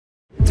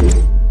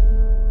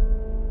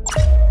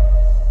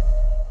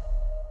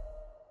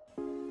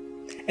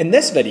In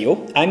this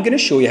video, I'm going to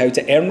show you how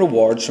to earn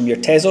rewards from your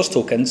Tezos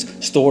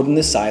tokens stored in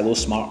the Sylo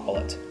Smart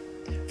Wallet.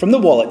 From the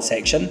Wallet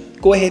section,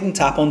 go ahead and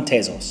tap on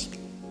Tezos.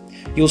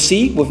 You'll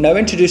see we've now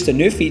introduced a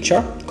new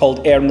feature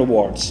called Earn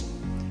Rewards.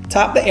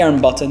 Tap the Earn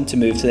button to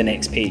move to the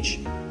next page.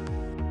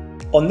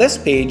 On this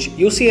page,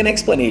 you'll see an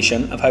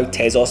explanation of how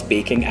Tezos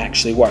Baking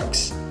actually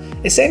works.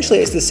 Essentially,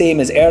 it's the same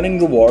as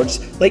earning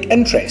rewards like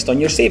interest on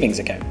your savings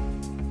account.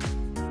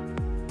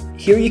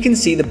 Here you can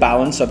see the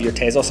balance of your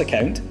Tezos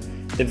account,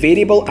 the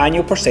variable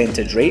annual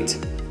percentage rate,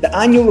 the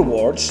annual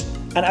rewards,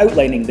 and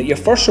outlining that your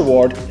first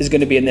reward is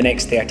going to be in the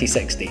next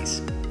 36 days.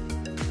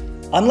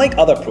 Unlike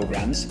other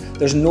programs,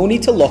 there's no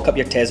need to lock up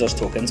your Tezos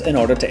tokens in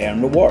order to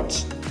earn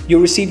rewards.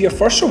 You'll receive your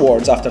first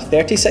rewards after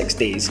 36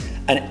 days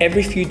and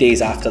every few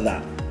days after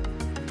that.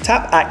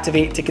 Tap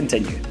Activate to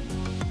continue.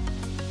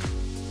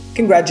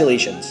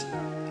 Congratulations!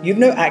 You've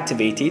now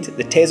activated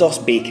the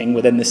Tezos Baking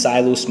within the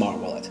Sylo Smart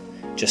Wallet.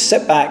 Just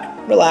sit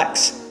back,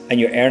 relax, and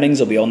your earnings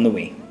will be on the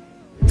way.